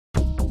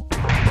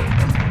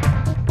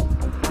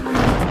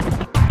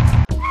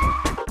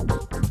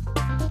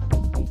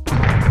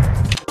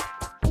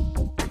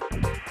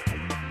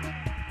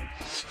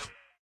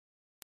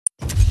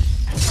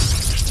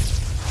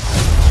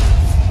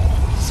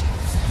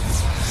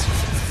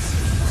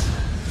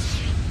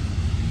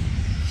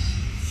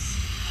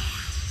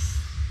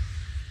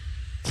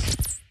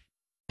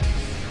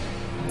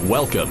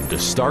Welcome to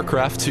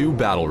StarCraft 2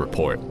 Battle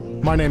Report.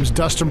 My name's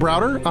Dustin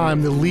Browder.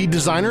 I'm the lead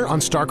designer on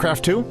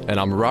StarCraft 2. And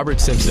I'm Robert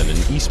Simpson, an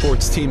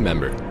esports team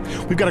member.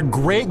 We've got a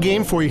great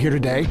game for you here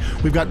today.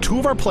 We've got two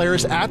of our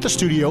players at the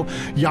studio,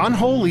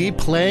 Yan-Ho Lee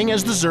playing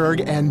as the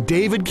Zerg and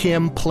David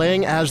Kim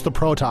playing as the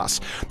Protoss.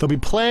 They'll be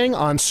playing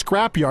on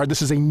Scrapyard.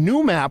 This is a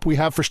new map we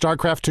have for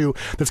StarCraft 2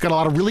 that's got a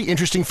lot of really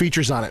interesting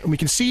features on it. And we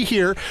can see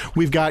here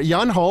we've got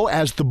Yan-Ho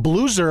as the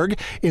blue Zerg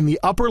in the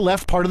upper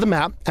left part of the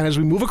map. And as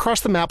we move across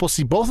the map, we'll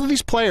see both of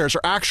these players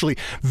are actually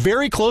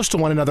very close to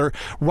one another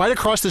right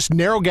across this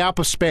narrow gap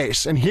of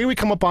space. And here we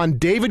come upon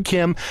David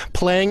Kim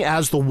playing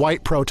as the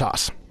white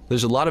Protoss.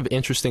 There's a lot of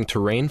interesting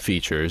terrain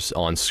features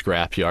on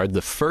Scrapyard,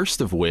 the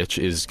first of which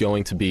is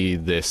going to be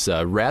this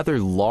rather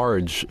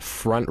large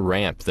front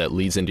ramp that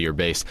leads into your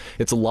base.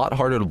 It's a lot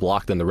harder to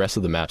block than the rest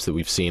of the maps that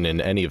we've seen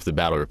in any of the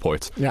battle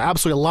reports. Yeah,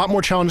 absolutely. A lot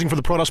more challenging for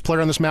the Protoss player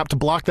on this map to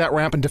block that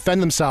ramp and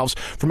defend themselves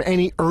from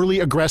any early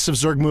aggressive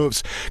Zerg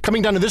moves.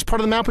 Coming down to this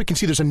part of the map, we can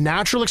see there's a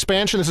natural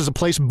expansion. This is a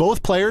place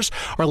both players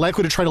are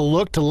likely to try to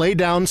look to lay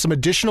down some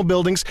additional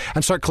buildings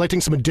and start collecting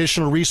some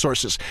additional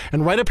resources.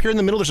 And right up here in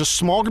the middle, there's a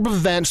small group of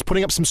vents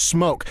putting up some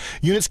smoke.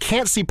 Units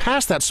can't see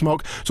past that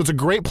smoke, so it's a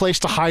great place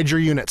to hide your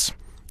units.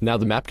 Now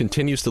the map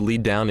continues to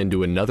lead down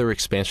into another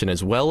expansion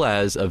as well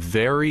as a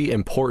very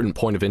important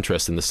point of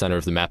interest in the center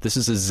of the map. This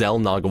is a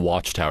Xel'Naga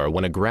watchtower.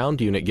 When a ground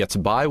unit gets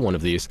by one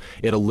of these,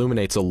 it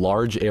illuminates a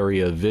large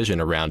area of vision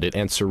around it,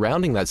 and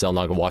surrounding that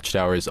Xel'Naga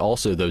watchtower is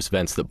also those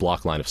vents that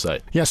block line of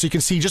sight. Yeah, so you can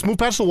see, just move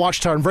past the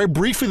watchtower, and very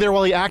briefly there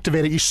while you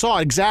activate it, you saw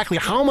exactly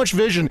how much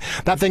vision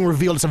that thing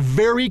revealed. It's a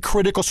very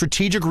critical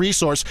strategic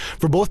resource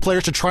for both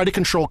players to try to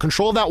control.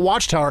 Control of that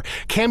watchtower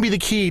can be the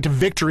key to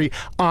victory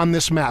on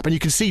this map. And you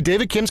can see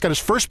David Kim's got his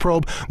first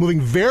probe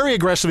moving very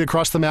aggressively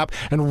across the map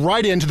and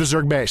right into the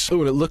Zerg base.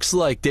 Oh, and it looks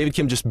like David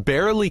Kim just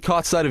barely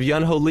caught sight of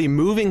Yan-Ho Lee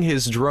moving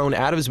his drone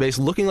out of his base,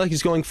 looking like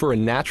he's going for a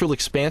natural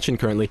expansion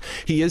currently.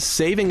 He is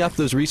saving up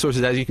those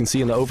resources, as you can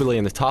see in the overlay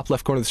in the top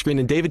left corner of the screen,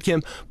 and David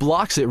Kim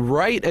blocks it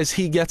right as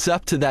he gets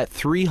up to that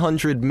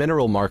 300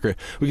 mineral marker.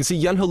 We can see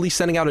Yan-Ho Lee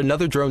sending out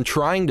another drone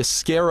trying to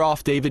scare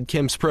off David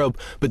Kim's probe,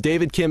 but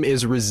David Kim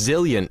is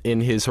resilient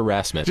in his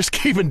harassment. Just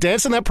keeping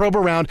dancing that probe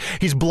around.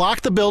 He's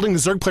blocked the building. The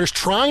Zerg player's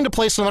trying to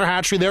place another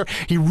hatchery there.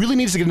 He really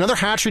needs to get another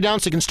hatchery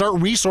down so he can start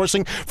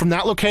resourcing from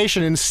that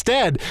location.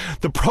 Instead,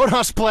 the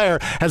Protoss player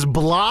has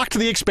blocked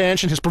the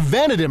expansion, has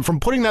prevented him from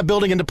putting that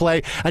building into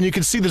play, and you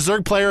can see the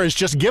Zerg player has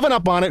just given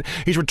up on it.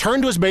 He's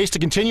returned to his base to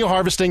continue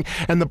harvesting,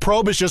 and the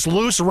probe is just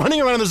loose, running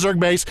around the Zerg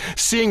base,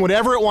 seeing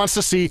whatever it wants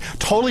to see,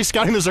 totally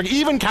scouting the Zerg,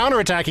 even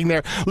counterattacking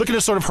there, looking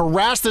to sort of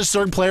harass this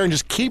Zerg player and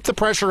just keep the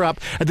pressure up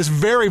at this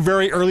very,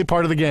 very early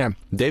part of the game.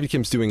 David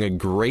Kim's doing a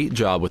great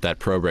job with that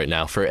probe right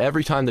now. For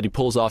every time that he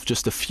pulls off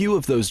just a few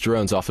of those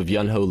drones off of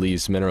Yan-Ho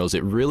Lee's minerals,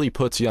 it really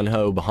puts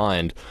Yan-Ho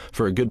behind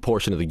for a good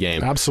portion of the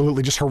game.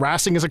 Absolutely. Just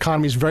harassing his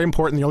economy is very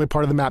important in the early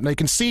part of the map. Now you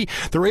can see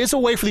there is a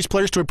way for these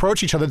players to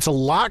approach each other. It's a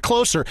lot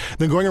closer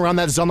than going around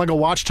that Xel'Naga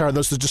watchtower.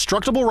 There's the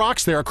destructible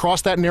rocks there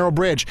across that narrow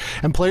bridge,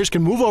 and players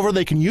can move over.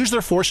 They can use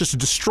their forces to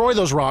destroy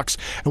those rocks,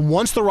 and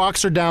once the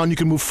rocks are down, you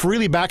can move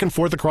freely back and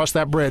forth across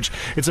that bridge.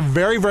 It's a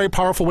very, very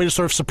powerful way to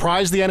sort of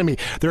surprise the enemy.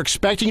 They're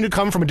expecting you to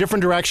come from a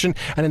different direction,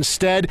 and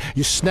instead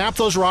you snap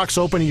those rocks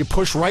open and you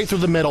push right through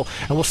the middle,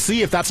 and we'll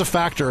see if that's a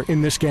factor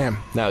in this game.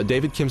 Now, at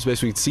David Kim's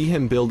base, we can see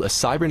him build a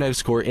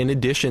cybernetics core in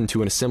addition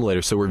to an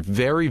assimilator, so we're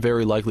very,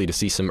 very likely to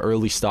see some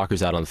early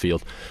stalkers out on the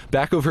field.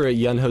 Back over at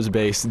Yan-Ho's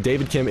base,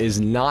 David Kim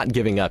is not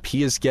giving up.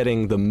 He is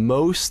getting the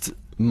most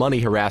money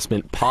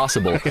harassment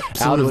possible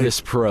out of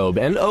this probe.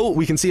 And oh,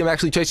 we can see him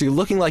actually chasing,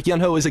 looking like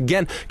Yan-Ho is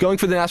again going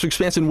for the natural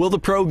expansion. Will the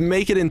probe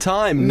make it in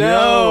time?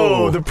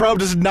 No, the probe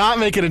does not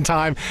make it in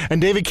time,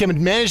 and David Kim had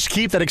managed to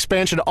keep that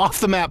expansion off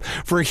the map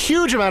for a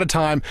huge amount of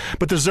time,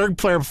 but the Zerg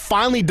player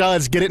finally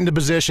does get it into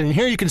position. And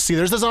here you can see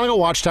there's the Xel'Naga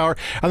watchtower,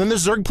 and then the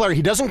Zerg player,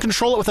 he doesn't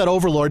control it with that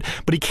overlord,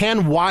 but he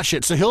can watch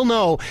it, so he'll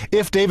know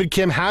if David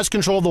Kim has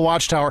control of the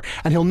watchtower,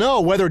 and he'll know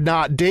whether or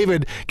not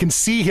David can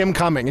see him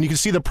coming. And you can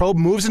see the probe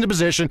moves into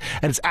position,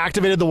 and it's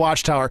activated the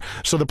watchtower.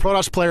 So the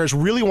Protoss players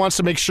really wants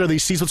to make sure that he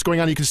sees what's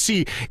going on. You can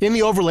see in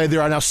the overlay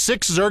there are now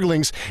 6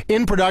 Zerglings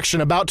in production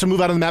about to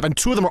move out of the map, and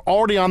 2 of them are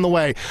already on the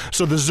way.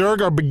 So the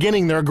Zerg are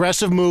beginning their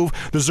aggressive move.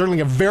 The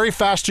Zergling, a very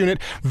fast unit,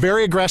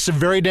 very aggressive,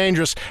 very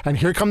dangerous, and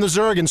here come the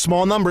Zerg in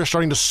small numbers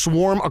starting to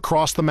swarm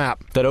across the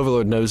map. That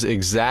overlord knows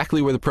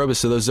exactly where the probe is,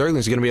 so those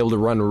Zerglings are going to be able to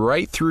run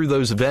right through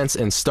those vents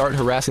and start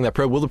harassing that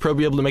probe. Will the probe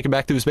be able to make it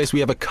back to his base?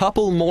 We have a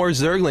couple more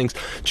Zerglings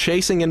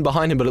chasing in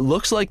behind him, but it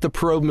looks like the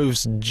probe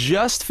moves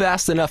just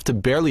fast enough to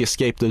barely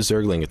escape those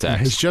Zergling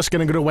attacks. He's just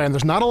going to go away, and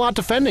there's not a lot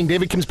defending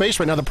David Kim's base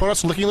right now. The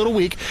Protoss are looking a little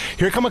weak.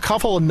 Here come a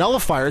couple of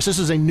nullifiers. This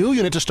is a new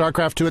unit to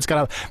StarCraft 2. It's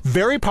got a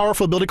very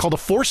powerful ability called a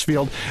force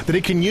field that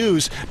it can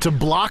use to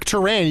block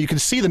terrain. You can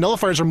see the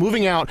nullifiers are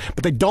moving out,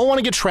 but they don't want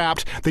to get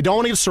trapped. They don't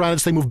want to get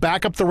surrounded, so they move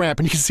back up the ramp.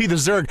 And you can see the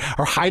Zerg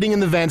are hiding in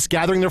the vents,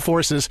 gathering their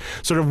forces,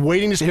 sort of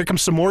waiting to see. Here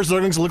comes some more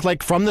Zerglings that look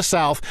like from the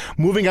south,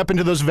 moving up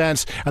into those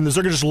vents, and the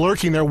Zerg are just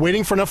lurking there,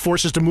 waiting for enough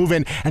forces to move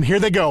in. And here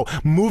they go,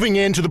 moving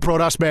into the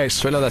Protoss base.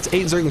 So now that's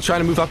 8 Zerglings trying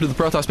to move up to the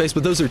Protoss base,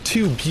 but those are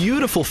 2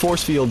 beautiful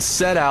force fields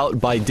set out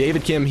by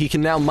David Kim. He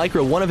can now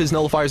micro one of his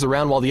nullifiers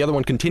around while the other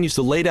one continues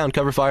to lay down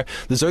cover fire.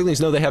 The Zerglings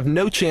know they have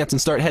no chance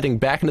and start heading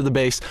back into the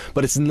base,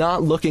 but it's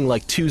not looking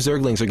like 2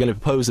 Zerglings are going to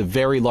pose a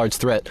very large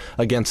threat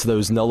against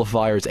those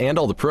nullifiers and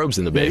all the probes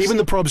in the base. Yeah, even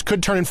the probes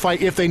could turn and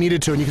fight if they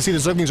needed to, and you can see the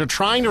Zerglings are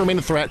trying to remain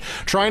a threat,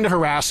 trying to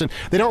harass, and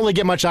they don't really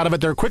get much out of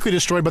it. They're quickly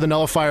destroyed by the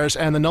nullifiers,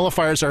 and the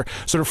nullifiers are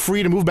sort of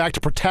free to move back to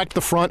protect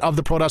the front of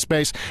the Protoss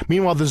base.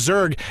 Meanwhile, the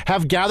Zerg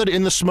have gathered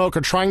in the smoke,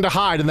 are trying to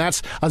hide, and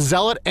that's a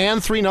Zealot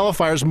and 3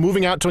 nullifiers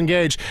moving out to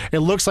engage. It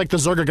looks like the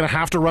Zerg are going to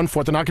have to run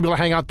for it. They're not going to be able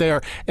to hang out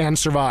there and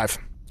survive.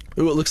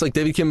 Ooh, it looks like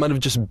David Kim might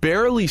have just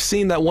barely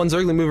seen that one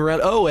Zergling move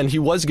around. Oh, and he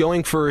was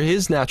going for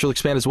his natural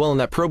expand as well, and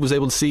that probe was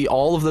able to see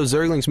all of those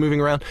Zerglings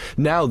moving around.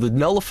 Now, the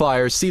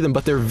nullifiers see them,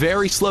 but they're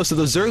very slow, so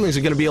those Zerglings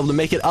are going to be able to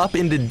make it up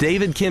into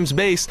David Kim's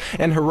base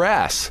and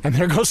harass. And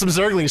there goes some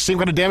Zerglings, seeing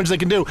what kind of damage they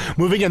can do.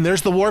 Moving in,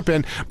 there's the Warp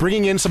in,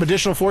 bringing in some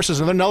additional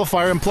forces, another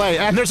nullifier in play,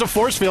 and there's a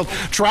force field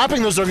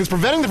trapping those Zerglings,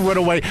 preventing them from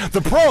running away.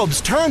 The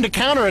probes turn to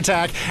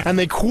counterattack, and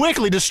they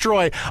quickly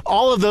destroy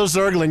all of those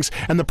Zerglings,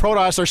 and the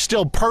Protoss are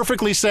still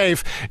perfectly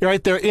safe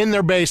right there in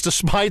their base,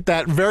 despite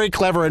that very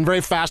clever and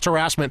very fast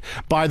harassment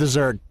by the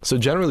Zerg. So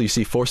generally you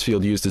see force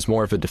field used as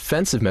more of a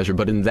defensive measure,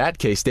 but in that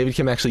case, David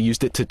Kim actually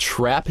used it to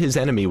trap his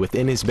enemy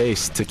within his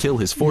base to kill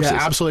his forces.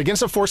 Yeah, absolutely.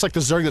 Against a force like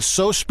the Zerg that's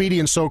so speedy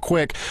and so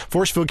quick,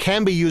 force field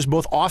can be used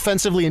both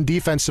offensively and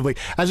defensively.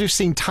 As we've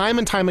seen time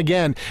and time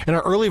again in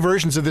our early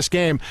versions of this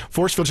game,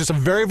 force field is just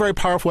a very, very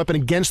powerful weapon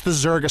against the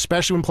Zerg,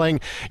 especially when playing,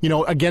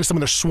 against them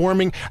when they're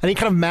swarming. Any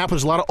kind of map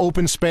with a lot of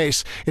open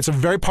space, it's a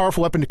very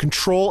powerful weapon to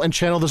control and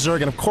channel the Zerg.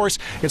 And of course,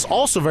 it's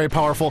also very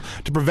powerful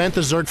to prevent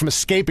the Zerg from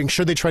escaping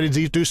should they try to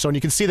do so. And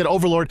you can see that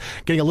Overlord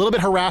getting a little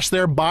bit harassed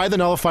there by the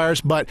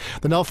nullifiers, but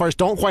the nullifiers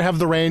don't quite have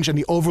the range, and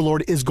the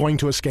Overlord is going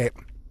to escape.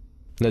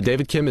 Now,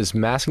 David Kim is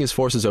massing his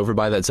forces over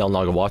by that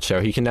Xel'Naga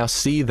watchtower. He can now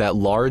see that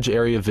large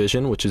area of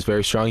vision, which is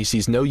very strong. He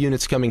sees no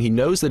units coming. He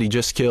knows that he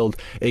just killed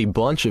a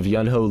bunch of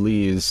Yun-Ho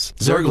Lee's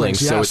Zerglings,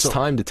 so it's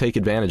time to take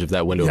advantage of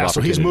that window of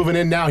opportunity. So he's moving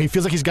in now. He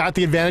feels like he's got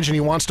the advantage, and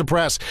he wants to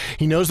press.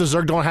 He knows the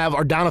Zerg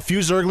are down a few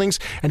Zerglings,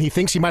 and he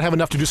thinks he might have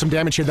enough to do some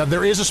damage here. Now,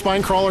 there is a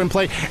Spine Crawler in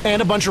play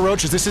and a bunch of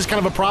Roaches. This is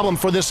kind of a problem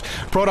for this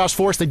Protoss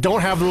force. They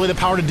don't have really the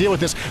power to deal with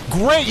this.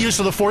 Great use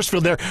of the force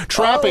field there,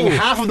 trapping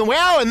half of them.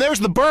 Wow, and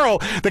there's the burrow,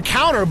 the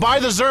counter by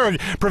the Zerg,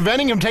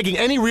 preventing him taking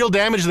any real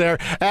damage there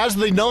as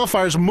the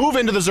nullifiers move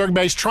into the Zerg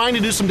base, trying to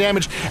do some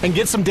damage and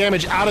get some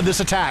damage out of this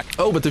attack.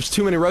 Oh, but there's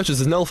too many Roaches.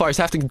 The nullifiers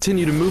have to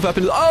continue to move up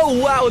into...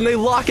 Oh, wow, and they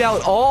lock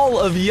out all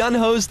of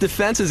Yun-Ho's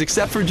defenses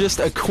except for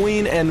just a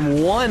Queen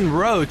and 1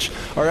 Roach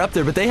are up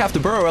there, but they have to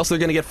burrow or else they're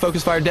going to get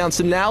focus fired down.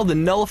 So now the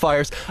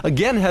nullifiers,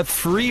 again, have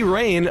free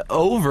reign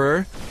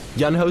over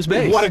Yun-Ho's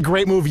base. What a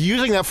great move,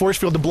 using that force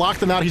field to block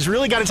them out. He's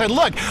really got inside.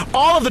 Look,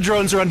 all of the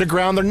drones are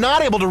underground. They're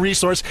not able to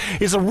resource.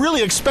 It's a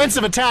really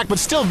expensive attack, but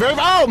still very...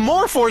 Oh,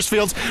 more force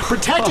fields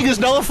protecting his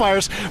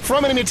nullifiers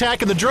from enemy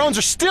attack, and the drones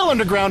are still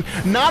underground,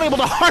 not able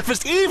to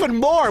harvest even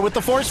more with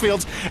the force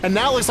fields. And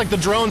now it looks like the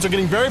drones are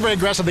getting very, very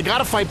aggressive. They got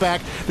to fight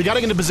back. They got to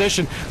get into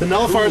position. The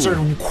nullifiers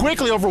are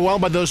quickly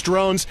overwhelmed by those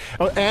drones,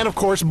 and of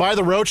course by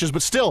the Roaches.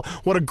 But still,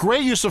 what a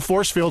great use of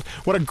force field.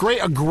 What a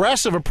great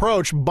aggressive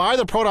approach by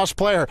the Protoss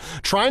player,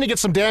 trying to get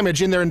some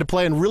damage in there into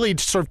play and really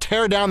sort of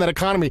tear down that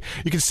economy.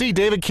 You can see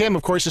David Kim,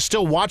 of course, is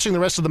still watching the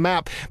rest of the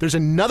map. There's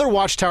another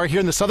watchtower here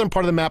in the southern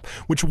part of the map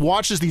which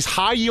watches these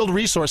high-yield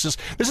resources.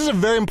 This is a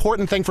very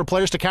important thing for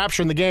players to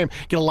capture in the game.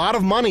 Get a lot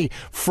of money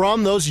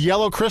from those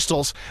yellow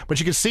crystals, but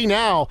you can see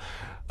now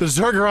the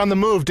Zerg are on the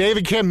move.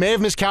 David Kim may have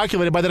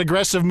miscalculated by that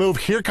aggressive move.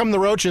 Here come the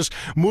Roaches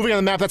moving on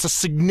the map. That's a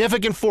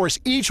significant force.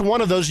 Each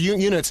one of those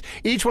units,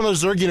 each one of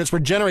those Zerg units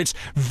regenerates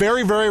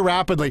very, very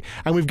rapidly.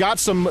 And we've got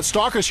some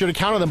Stalkers here to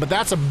counter them, but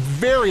that's a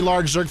very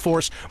large Zerg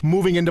force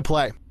moving into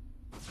play.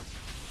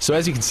 So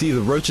as you can see,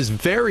 the Roaches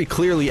very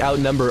clearly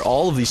outnumber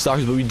all of these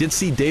Stalkers, but we did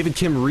see David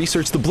Kim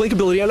research the blink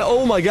ability, and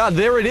oh my god,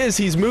 there it is!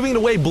 He's moving it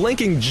away,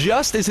 blinking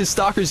just as his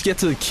Stalkers get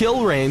to the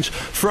kill range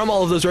from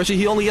all of those Roaches.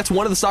 He only gets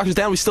one of the Stalkers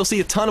down. We still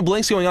see a ton of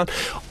blinks going on.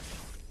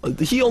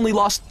 He only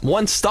lost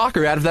 1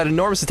 Stalker out of that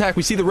enormous attack.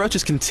 We see the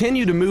Roaches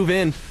continue to move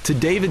in to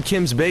David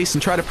Kim's base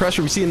and try to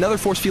pressure. We see another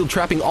force field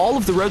trapping all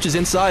of the Roaches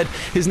inside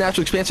his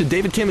natural expansion.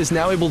 David Kim is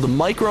now able to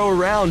micro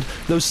around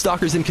those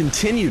Stalkers and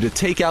continue to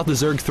take out the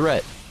Zerg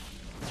threat.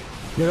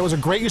 Yeah, that was a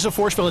great use of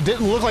force field. It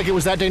didn't look like it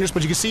was that dangerous,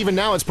 but you can see even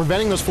now it's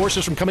preventing those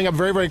forces from coming up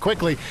very, very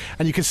quickly.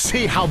 And you can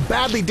see how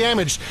badly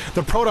damaged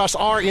the Protoss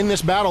are in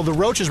this battle. The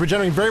Roaches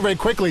regenerating very, very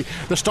quickly.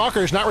 The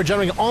Stalkers not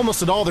regenerating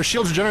almost at all. Their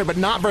shields regenerate, but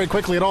not very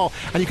quickly at all.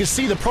 And you can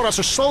see the Protoss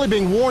are slowly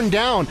being worn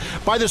down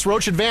by this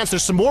Roach advance.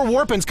 There's some more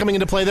Warpins coming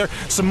into play there.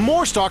 Some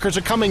more Stalkers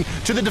are coming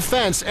to the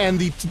defense, and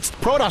the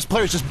Protoss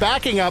player is just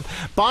backing up,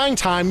 buying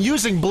time,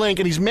 using Blink,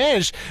 and he's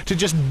managed to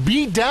just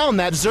beat down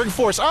that Zerg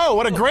force. Oh,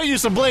 what a great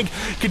use of Blink,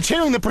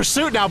 continuing the pursuit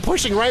pursuit now,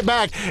 pushing right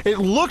back. It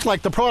looked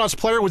like the Protoss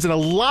player was in a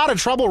lot of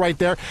trouble right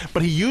there,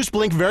 but he used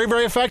Blink very,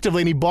 very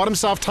effectively, and he bought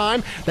himself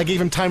time. That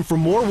gave him time for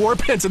more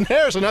warp hits, and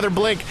there's another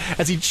Blink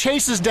as he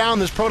chases down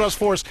this Protoss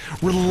force,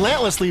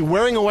 relentlessly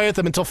wearing away at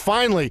them until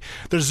finally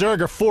the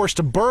Zerg are forced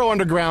to burrow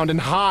underground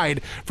and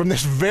hide from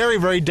this very,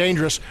 very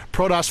dangerous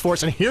Protoss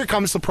force. And here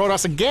comes the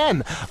Protoss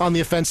again on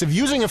the offensive,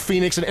 using a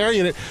Phoenix, an air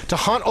unit, to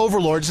hunt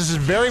Overlords. This is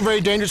very,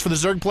 very dangerous for the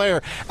Zerg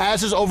player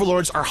as his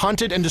Overlords are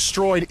hunted and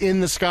destroyed in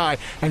the sky.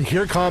 And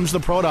here comes the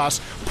Protoss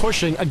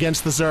pushing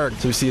against the Zerg.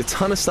 So we see a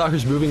ton of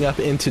Stalkers moving up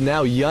into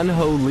now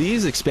Yun-Ho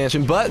Lee's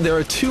expansion, but there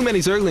are too many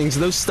Zerglings.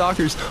 Those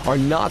Stalkers are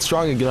not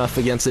strong enough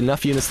against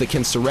enough units that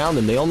can surround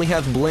them. They only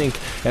have Blink,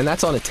 and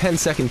that's on a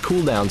 10-second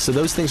cooldown, so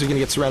those things are going to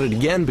get surrounded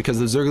again because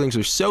the Zerglings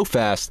are so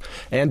fast,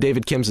 and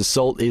David Kim's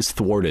assault is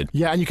thwarted.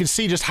 Yeah, and you can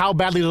see just how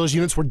badly those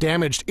units were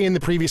damaged in the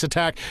previous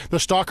attack. The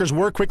Stalkers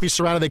were quickly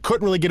surrounded. They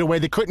couldn't really get away.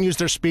 They couldn't use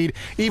their speed.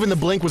 Even the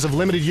Blink was of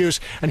limited use.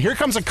 And here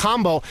comes a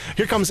combo.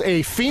 Here comes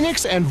a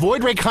Phoenix and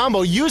Void Ray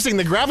combo using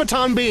the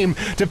Graviton Beam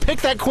to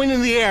pick that Queen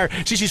in the air.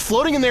 See, she's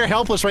floating in there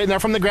helpless right now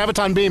from the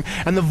Graviton Beam.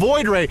 And the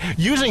Void Ray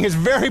using his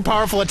very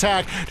powerful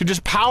attack to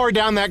just power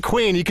down that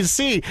Queen. You can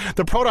see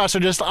the Protoss are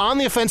just on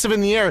the offensive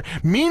in the air.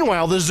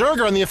 Meanwhile, the Zerg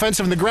are on the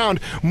offensive in the ground,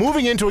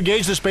 moving in to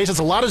engage this base. It's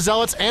a lot of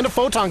Zealots and a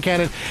Photon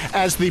Cannon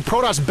as the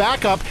Protoss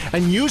back up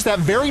and use that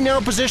very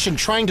narrow position,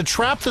 trying to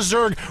trap the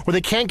Zerg where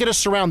they can't get a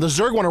surround. The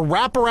Zerg want to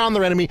wrap around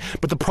their enemy,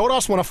 but the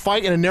Protoss want to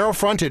fight in a narrow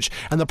frontage.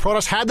 And the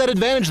Protoss had that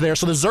advantage there,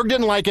 so the Zerg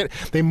didn't like it.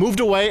 They moved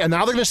away, and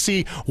now they're going to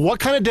see what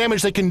kind of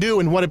damage they can do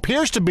in what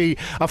appears to be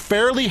a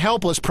fairly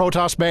helpless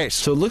Protoss base.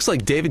 So it looks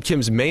like David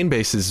Kim's main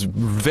base is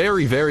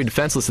very, very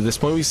defenseless at this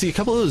point. We see a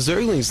couple of those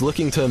Zerglings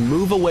looking to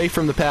move away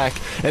from the pack,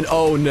 and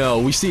oh no,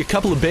 we see a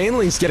couple of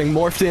Banelings getting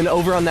morphed in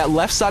over on that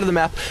left side of the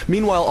map.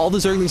 Meanwhile, all the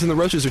Zerglings and the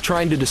Roaches are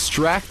trying to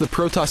distract the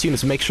Protoss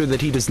units, make sure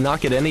that he does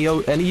not get any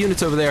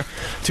units over there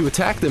to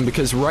attack them,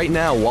 because right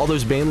now, while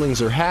those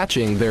Banelings are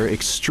hatching, they're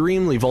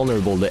extremely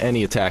vulnerable to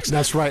any attacks.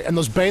 That's right, and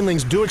those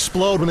Banelings do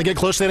explode when they get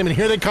close to them, and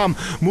here they come,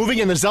 moving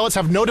in. The Zealots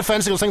have no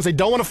defense against things. They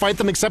don't want to fight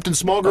them except in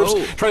small groups.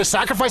 Try to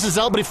sacrifice the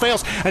Zealot, but he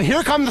fails. And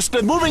here come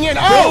the moving in.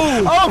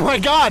 Oh my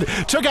god!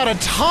 Took out a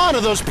ton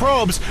of those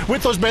probes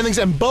with those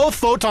Banelings, and both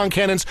Photon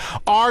Cannons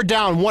are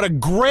down. What a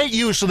great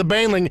use of the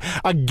Baneling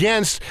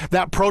against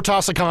that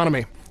Protoss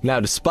economy. Now,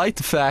 despite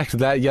the fact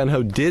that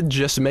Yun-Ho did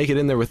just make it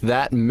in there with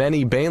that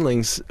many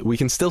Banelings, we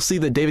can still see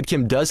that David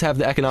Kim does have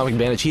the economic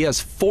advantage. He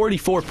has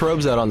 44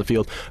 probes out on the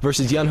field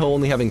versus Yun-Ho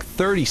only having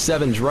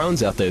 37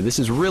 drones out there. This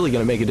is really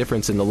going to make a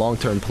difference in the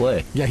long-term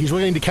play. Yeah, he's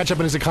really going to catch up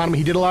in his economy.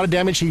 He did a lot of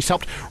damage. He's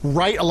helped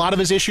right a lot of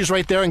his issues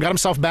right there and got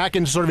himself back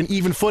into sort of an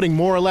even footing,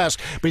 more or less.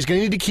 But he's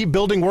going to need to keep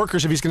building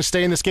workers if he's going to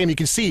stay in this game. You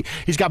can see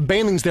he's got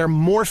Banelings there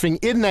morphing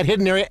in that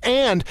hidden area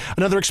and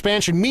another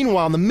expansion.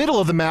 Meanwhile, in the middle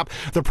of the map,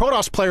 the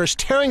Protoss player is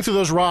tearing through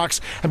those rocks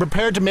and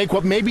prepared to make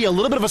what may be a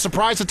little bit of a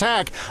surprise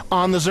attack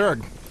on the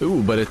Zerg.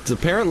 Ooh, but it's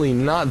apparently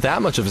not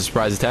that much of a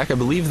surprise attack. I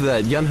believe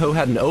that Yun-Ho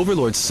had an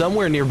Overlord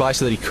somewhere nearby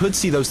so that he could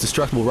see those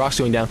destructible rocks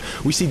going down.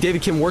 We see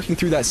David Kim working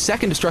through that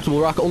second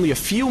destructible rock, only a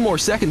few more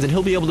seconds, and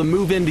he'll be able to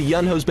move into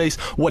Yun-Ho's base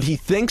what he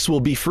thinks will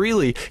be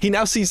freely. He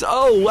now sees,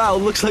 oh wow,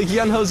 looks like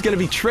Yun-Ho's going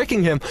to be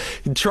tricking him,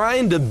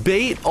 trying to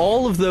bait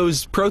all of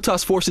those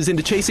Protoss forces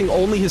into chasing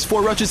only his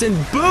 4 Roaches, and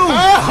boom!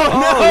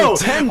 Oh no!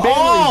 10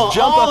 Banelings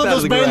jump all up of out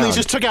those of the Banelings ground.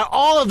 just took out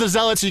all of the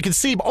Zealots. You can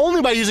see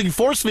only by using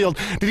Force Field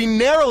did he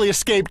narrowly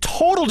escape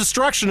total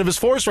destruction of his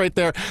force right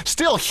there.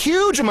 Still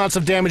huge amounts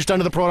of damage done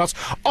to the Protoss.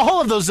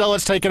 All of those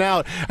Zealots taken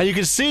out. And you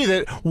can see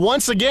that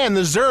once again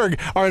the Zerg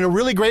are in a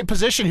really great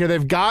position here.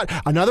 They've got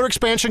another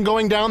expansion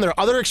going down. There are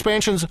other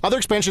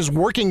expansions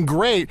working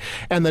great.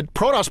 And the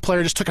Protoss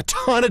player just took a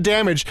ton of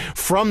damage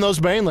from those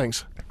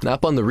Banelings.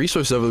 Up on the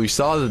resource over, we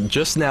saw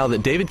just now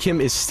that David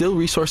Kim is still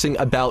resourcing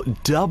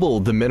about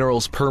double the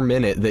minerals per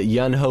minute that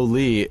Yun-Ho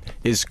Lee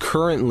is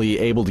currently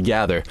able to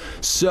gather.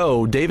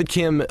 So David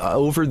Kim,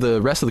 over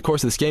the rest of the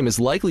course of this game, is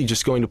likely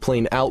just going to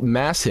plain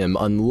outmass him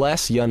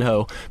unless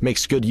Yun-Ho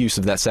makes good use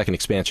of that second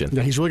expansion.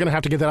 Yeah, he's really going to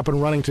have to get that up and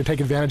running to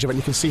take advantage of it. And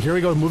you can see, here we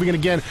go, moving in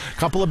again. A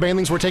couple of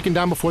Banelings were taken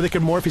down before they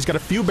could morph. He's got a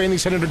few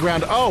Banelings hit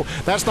underground. Oh,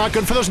 that's not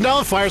good for those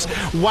Nullifiers.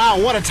 Wow,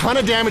 what a ton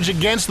of damage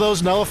against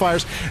those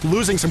Nullifiers,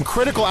 losing some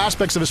critical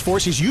aspects of his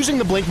force. He's using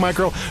the Blink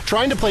Micro,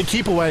 trying to play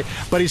keep away,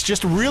 but he's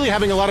just really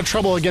having a lot of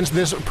trouble against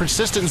this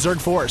persistent Zerg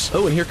force.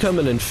 Oh, and here comes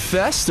an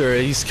Infestor.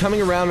 He's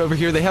coming around over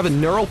here. They have a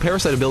Neural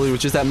Parasite ability,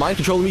 which is that mind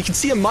control, and we can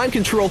see him mind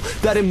control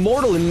that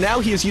Immortal, and now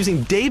he is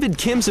using David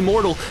Kim's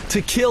Immortal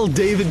to kill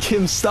David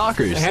Kim's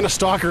Stalkers. And a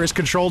Stalker is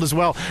controlled as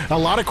well. A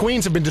lot of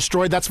Queens have been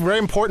destroyed. That's very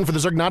important for the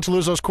Zerg not to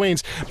lose those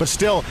Queens, but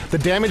still, the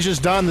damage is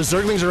done. The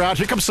Zerglings are out.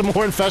 Here comes some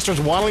more Infestors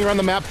waddling around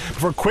the map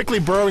before quickly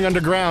burrowing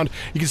underground.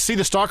 You can see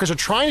the Stalkers are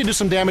trying to do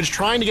some damage,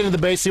 trying to get into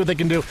the base, see what they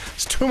can do.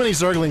 It's too many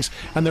Zerglings,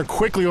 and they're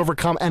quickly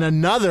overcome, and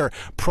another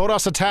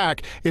Protoss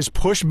attack is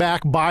pushed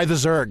back by the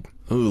Zerg.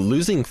 Ooh,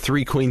 losing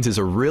 3 Queens is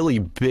a really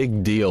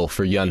big deal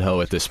for Yun-Ho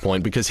at this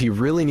point, because he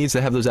really needs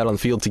to have those out on the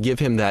field to give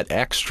him that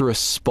extra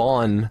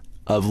spawn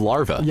of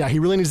larvae. Yeah, he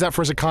really needs that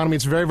for his economy.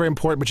 It's very, very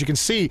important. But you can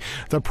see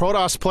the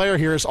Protoss player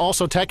here is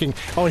also teching.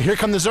 Oh, here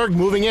come the Zerg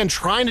moving in,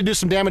 trying to do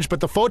some damage, but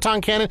the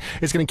Photon Cannon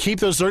is going to keep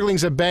those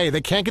Zerglings at bay.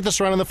 They can't get the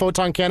surround on the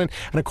Photon Cannon,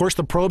 and of course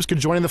the probes could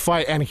join in the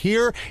fight. And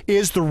here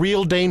is the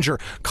real danger.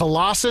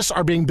 Colossus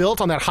are being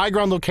built on that high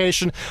ground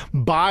location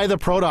by the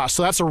Protoss,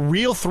 so that's a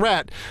real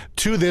threat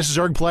to this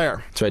Zerg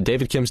player. That's right.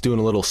 David Kim's doing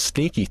a little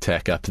sneaky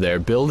tech up there,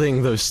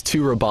 building those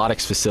 2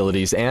 robotics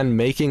facilities and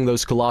making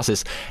those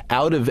Colossus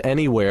out of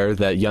anywhere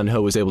that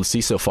Yun-Ho was able to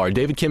see so far.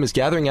 David Kim is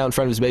gathering out in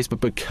front of his base, but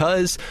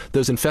because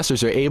those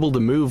infestors are able to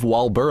move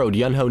while burrowed,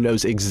 Yun-Ho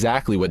knows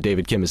exactly what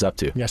David Kim is up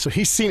to. Yeah, so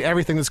he's seen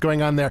everything that's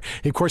going on there.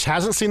 He, of course,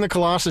 hasn't seen the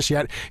Colossus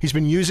yet. He's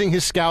been using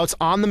his scouts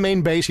on the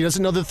main base. He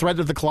doesn't know the threat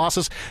of the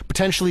Colossus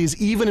potentially is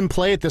even in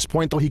play at this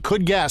point, though he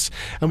could guess.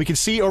 And we can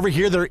see over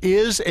here there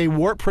is a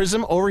warp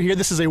prism over here.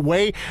 This is a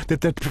way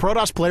that the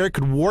Protoss player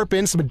could warp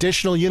in some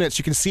additional units.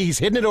 You can see he's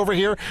hidden it over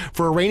here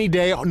for a rainy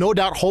day, no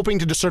doubt hoping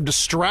to just sort of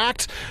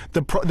distract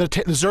the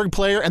Zerg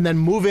player and then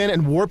move in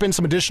and warp in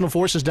some additional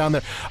forces down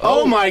there.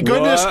 Oh my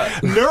goodness!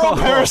 Neural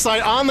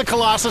Parasite on the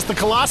Colossus. The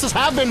Colossus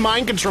have been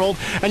mind controlled,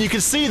 and you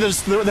can see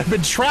they've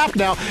been trapped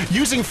now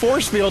using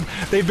force field.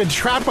 They've been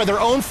trapped by their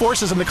own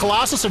forces, and the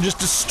Colossus are just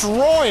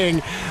destroying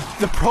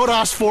the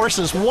Protoss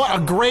forces. What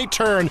a great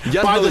turn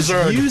by the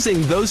Zerg.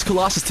 Using those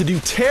Colossus to do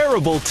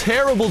terrible,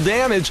 terrible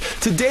damage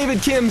to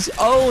David Kim's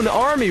own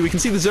army. We can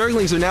see the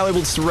Zerglings are now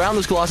able to surround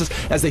those Colossus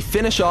as they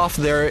finish off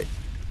their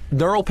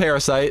Neural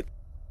Parasite.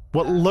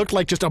 What looked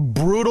like just a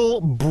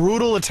brutal,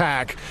 brutal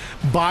attack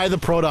by the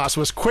Protoss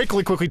was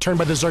quickly turned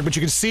by the Zerg, but you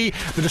can see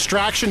the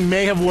distraction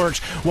may have worked.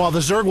 While the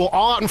Zerg were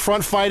all out in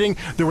front fighting,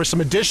 there were some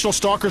additional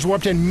Stalkers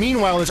warped in.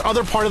 Meanwhile, this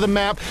other part of the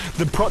map,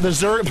 the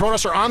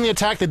Protoss are on the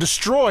attack. They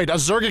destroyed a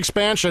Zerg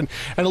expansion,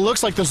 and it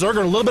looks like the Zerg are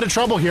in a little bit of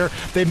trouble here.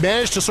 They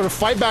managed to sort of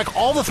fight back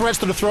all the threats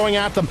that are throwing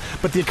at them,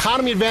 but the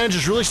economy advantage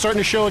is really starting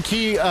to show a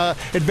key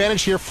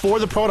advantage here for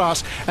the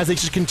Protoss as they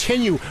just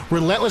continue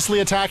relentlessly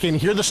attacking.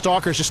 Here the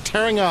Stalkers just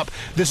tearing up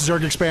this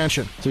Zerg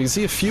expansion. So you can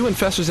see a few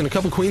infestors and a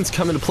couple queens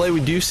come into play. We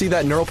do see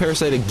that Neural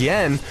Parasite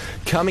again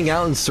coming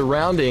out and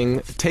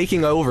surrounding,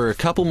 taking over. A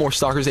couple more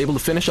Stalkers able to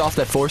finish off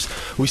that force.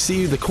 We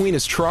see the queen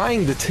is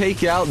trying to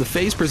take out the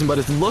phase prism, but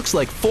it looks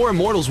like 4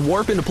 Immortals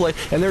warp into play,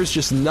 and there's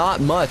just not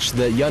much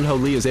that Yun-Ho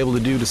Lee is able to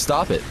do to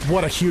stop it.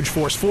 What a huge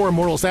force. 4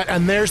 Immortals.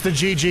 And there's the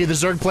GG. The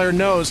Zerg player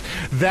knows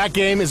that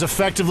game is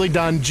effectively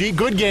done.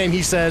 Good game,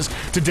 he says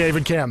to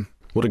David Kim.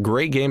 What a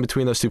great game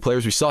between those 2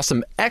 players. We saw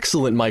some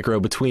excellent micro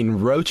between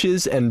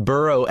Roaches and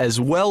Burrow, as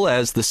well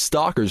as the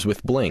Stalkers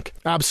with Blink.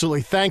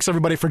 Absolutely. Thanks,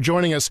 everybody, for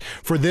joining us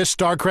for this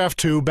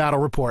StarCraft II Battle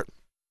Report.